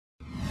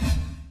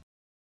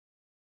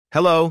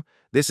Hello,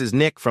 this is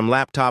Nick from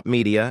Laptop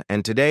Media,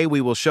 and today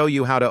we will show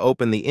you how to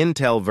open the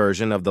Intel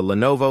version of the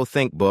Lenovo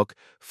ThinkBook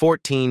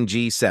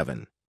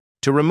 14G7.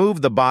 To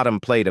remove the bottom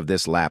plate of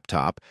this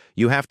laptop,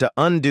 you have to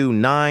undo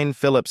 9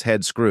 Phillips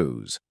head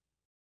screws.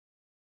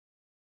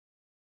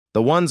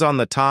 The ones on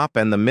the top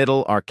and the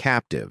middle are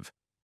captive.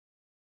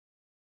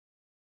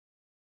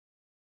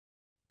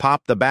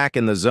 Pop the back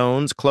in the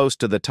zones close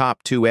to the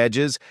top 2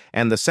 edges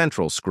and the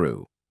central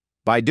screw.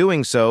 By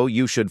doing so,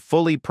 you should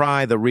fully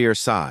pry the rear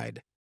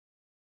side.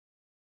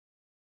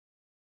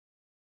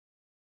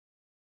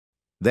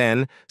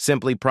 Then,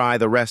 simply pry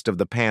the rest of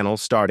the panel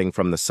starting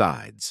from the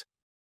sides.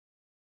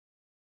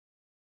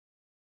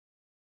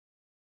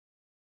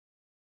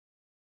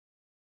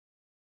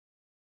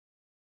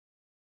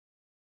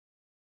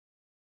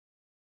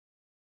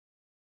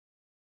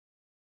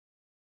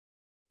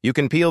 You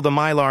can peel the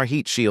Mylar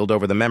heat shield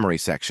over the memory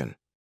section.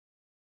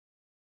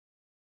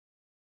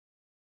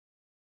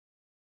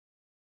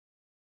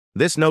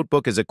 This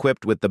notebook is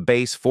equipped with the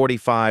base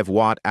 45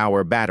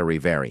 watt-hour battery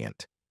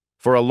variant.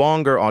 For a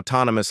longer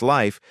autonomous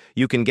life,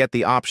 you can get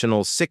the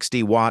optional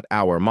 60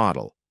 watt-hour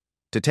model.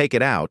 To take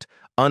it out,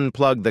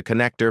 unplug the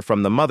connector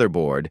from the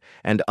motherboard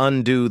and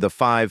undo the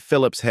 5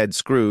 Phillips head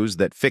screws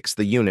that fix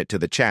the unit to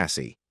the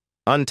chassis.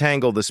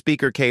 Untangle the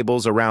speaker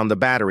cables around the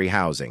battery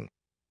housing.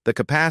 The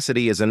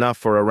capacity is enough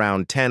for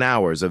around 10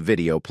 hours of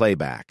video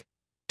playback.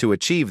 To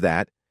achieve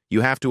that,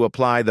 you have to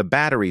apply the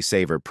Battery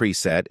Saver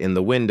preset in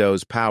the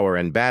Windows Power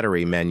and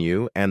Battery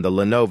menu and the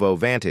Lenovo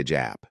Vantage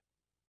app.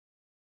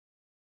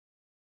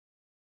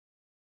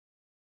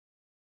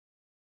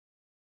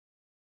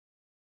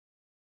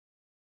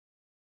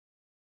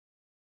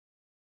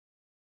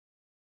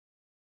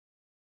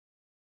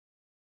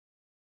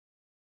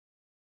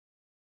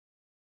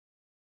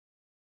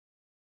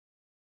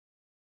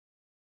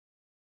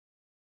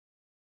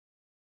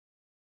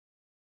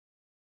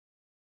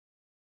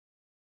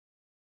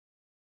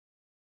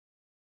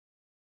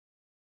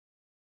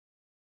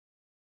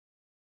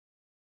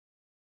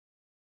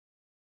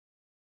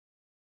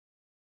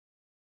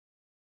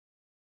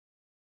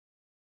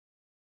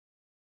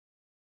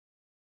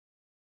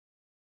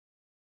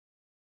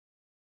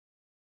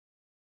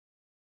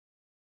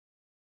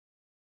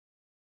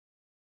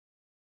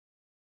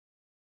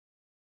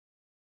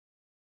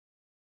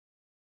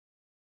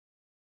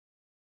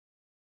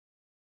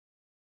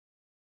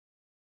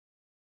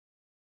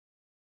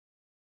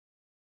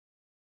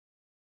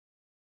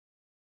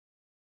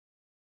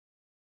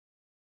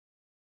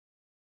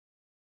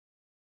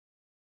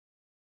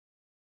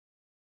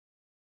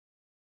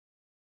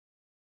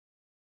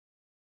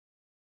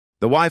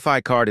 The Wi-Fi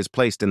card is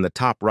placed in the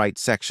top right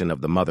section of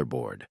the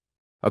motherboard.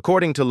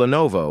 According to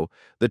Lenovo,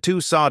 the 2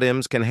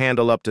 SODIMMs can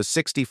handle up to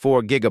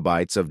 64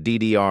 gigabytes of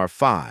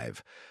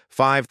DDR5,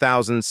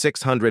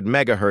 5,600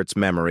 megahertz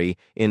memory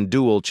in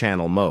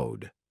dual-channel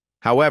mode.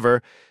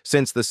 However,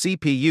 since the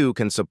CPU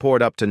can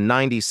support up to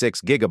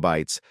 96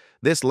 gigabytes,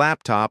 this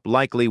laptop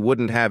likely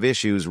wouldn't have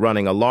issues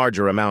running a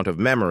larger amount of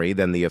memory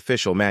than the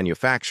official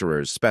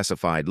manufacturer's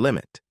specified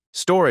limit.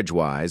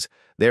 Storage-wise,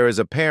 there is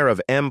a pair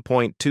of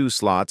M.2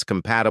 slots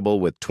compatible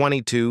with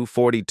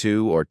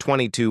 2242 or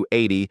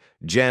 2280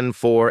 Gen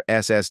 4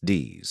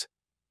 SSDs.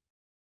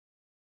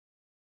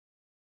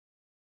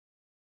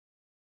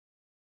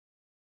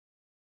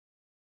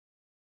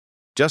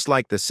 Just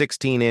like the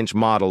 16-inch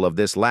model of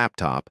this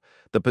laptop,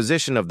 the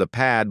position of the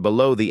pad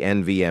below the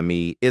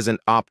NVMe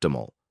isn't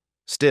optimal.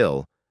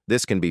 Still,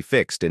 this can be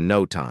fixed in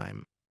no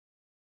time.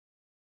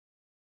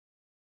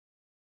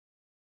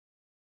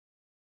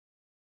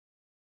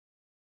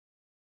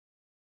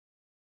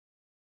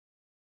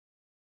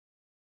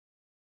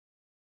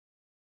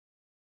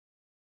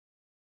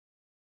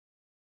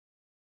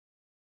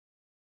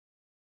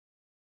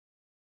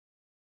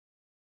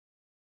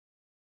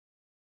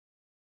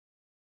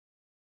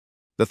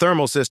 The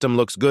thermal system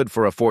looks good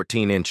for a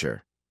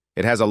 14-incher.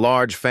 It has a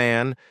large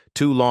fan,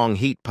 2 long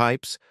heat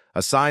pipes,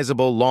 a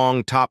sizable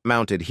long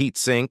top-mounted heat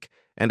sink,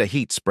 and a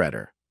heat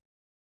spreader.